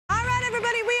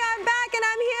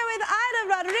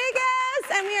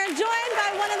and we are joined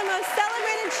by one of the most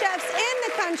celebrated chefs in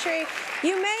the country.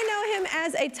 You may know him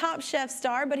as a Top Chef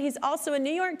star, but he's also a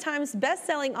New York Times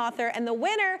best-selling author and the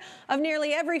winner of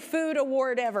nearly every food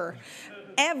award ever.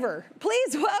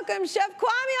 Please welcome Chef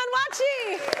Kwame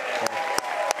Onwuachi.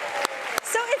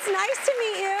 So it's nice to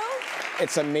meet you.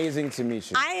 It's amazing to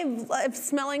meet you. I'm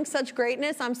smelling such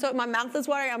greatness. My mouth is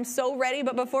watering. I'm so ready.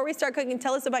 But before we start cooking,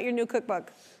 tell us about your new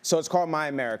cookbook. So it's called My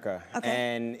America. Okay.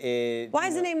 And why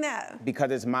is the name that?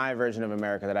 Because it's my version of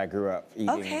America that I grew up eating.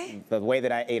 Okay. The way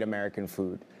that I ate American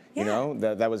food. Yeah. You know,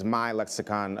 that was my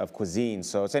lexicon of cuisine.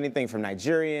 So it's anything from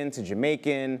Nigerian to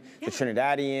Jamaican to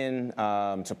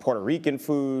Trinidadian to Puerto Rican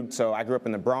food. So I grew up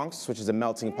in the Bronx, which is a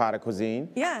melting pot of cuisine.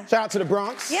 Yeah. Shout out to the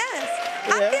Bronx. Yes.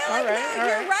 Yeah, I feel like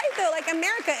you're right though. Like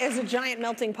America is a giant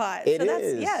melting pot. It so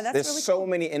is. Yeah, that's There's really so cool.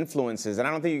 many influences, and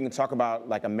I don't think you can talk about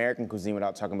like American cuisine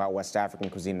without talking about West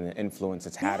African cuisine and the influence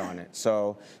it's had on it.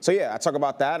 So yeah, I talk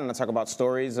about that, and I talk about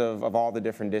stories of all the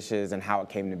different dishes and how it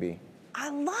came to be. I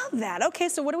love that. Okay,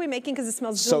 so what are we making? Because it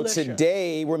smells delicious. delicious. So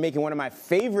today we're making one of my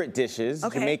favorite dishes,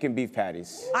 Jamaican beef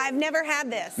patties. I've never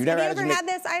had this. You've never Have you ever had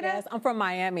this, Ida? Yes, I'm from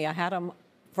Miami. I had them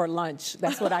for lunch.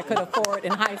 That's what I could afford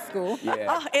in high school. Yeah.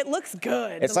 Oh, it looks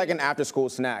good. It's like an after-school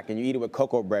snack, and you eat it with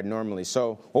cocoa bread normally.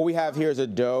 So what we have here is a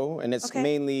dough, and it's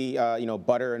mainly you know,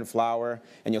 butter and flour,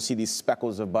 and you'll see these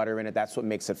speckles of butter in it. That's what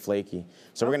makes it flaky.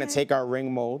 So we're gonna take our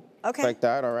ring mold, like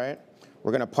that. All right.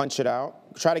 We're gonna punch it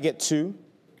out. Try to get 2.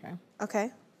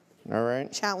 Okay. All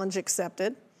right. Challenge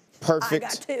accepted. Perfect. I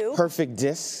got 2. Perfect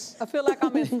disc. I feel like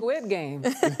I'm in Squid Game.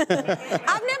 I've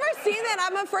never seen that.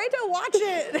 I'm afraid to watch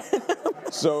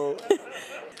it. So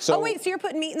oh wait, so you're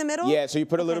putting meat in the middle? Yeah. So you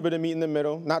put a little bit of meat in the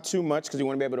middle, not too much, because you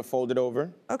want to be able to fold it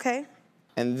over. Okay.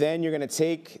 And then you're gonna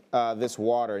take this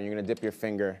water, and you're gonna dip your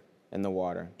finger in the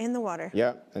water. In the water.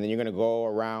 Yep. And then you're gonna go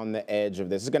around the edge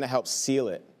of this. It's gonna help seal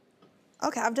it.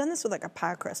 Okay, I've done this with like a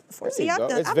pie crust before. There you go.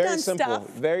 It's very simple.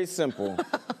 Very simple.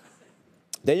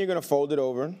 Then you're gonna fold it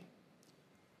over,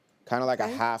 kind of like a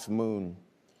half moon,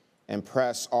 and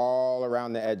press all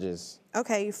around the edges.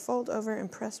 Okay, you fold over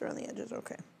and press around the edges.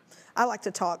 Okay. I like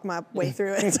to talk my way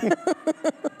through it.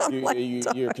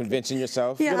 You're convincing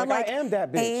yourself? Yeah, You're like, I am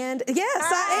that bitch. And yes,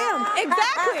 I am.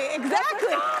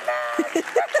 Exactly.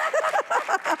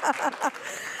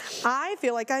 I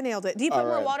feel like I nailed it. Do you put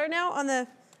more water now on the...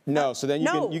 No, so then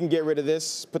you can get rid of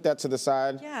this, put that to the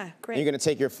side. Yeah, great. And you're gonna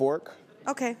take your fork.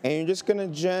 Okay. And you're just gonna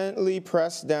gently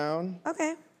press down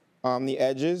on the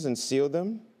edges and seal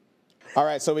them. All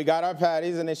right, so we got our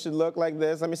patties, and they should look like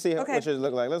this. Let me see what it should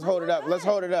look like. Let's hold it up. Let's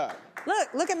hold it up.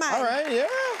 Look at mine. All right, yeah.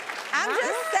 I'm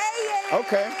just saying.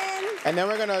 Okay. And then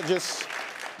we're gonna just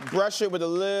brush it with a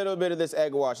little bit of this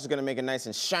egg wash. It's gonna make it nice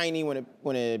and shiny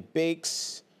when it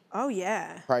bakes. Oh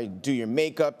yeah. Probably do your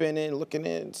makeup in it, look in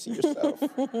it, and see yourself.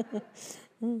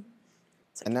 And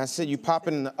that's it. You pop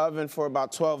it in the oven for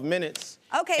about 12 minutes.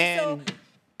 Okay, so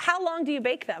how long do you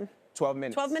bake them? 12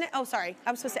 minutes. 12 minutes? Oh, sorry.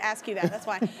 I was supposed to ask you that. That's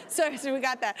why. So we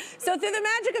got that. So through the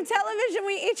magic of television,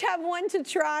 we each have one to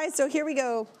try. So here we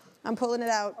go. I'm pulling it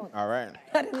out. All right.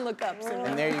 I didn't look up. So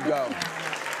and there you go.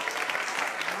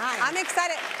 I'm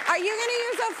excited. Are you going to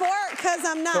use a fork? Because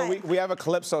I'm not. So we have a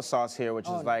Calypso sauce here, which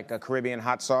is like a Caribbean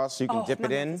hot sauce. So you can dip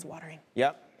it in. It's watering.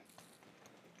 Yep.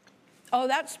 Oh,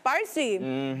 that's spicy.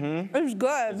 Mm-hmm. It's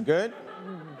good. It's good?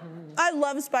 I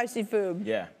love spicy food.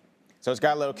 Yeah. So it's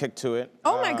got a little kick to it.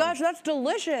 Oh my gosh, that's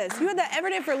delicious. You had that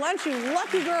every day for lunch, you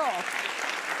lucky girl.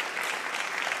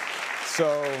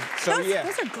 Yeah.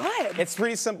 Those are good. It's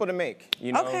pretty simple to make.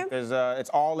 You know, it's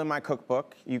all in my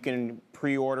cookbook. You can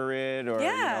pre-order it or you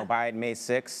know, buy it May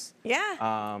 6th. Yeah.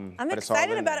 I'm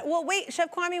excited about it. Well, wait,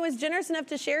 Chef Kwame was generous enough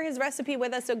to share his recipe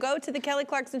with us, so go to the Kelly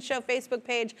Clarkson Show Facebook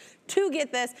page to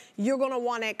get this. You're gonna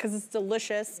want it because it's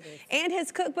delicious. And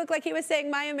his cookbook, like he was saying,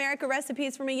 My America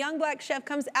Recipes from a Young Black Chef,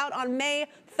 comes out on May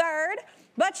 3rd.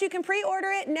 But you can pre-order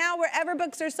it now wherever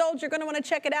books are sold. You're going to want to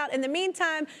check it out. In the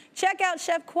meantime, check out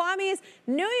Chef Kwame's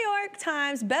New York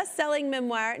Times best-selling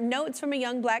memoir, Notes from a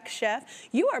Young Black Chef.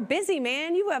 You are busy,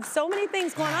 man. You have so many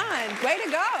things going on. Way to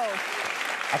go.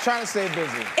 I try to stay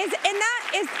busy. Is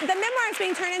the memoir is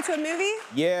being turned into a movie?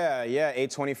 Yeah.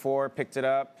 A24 picked it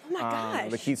up. Oh my gosh.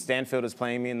 Lakeith Stanfield is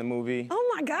playing me in the movie.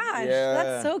 Oh my gosh. Yeah.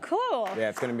 That's so cool. Yeah,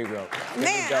 it's going to be real.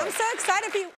 Man, I'm so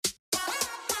excited for you.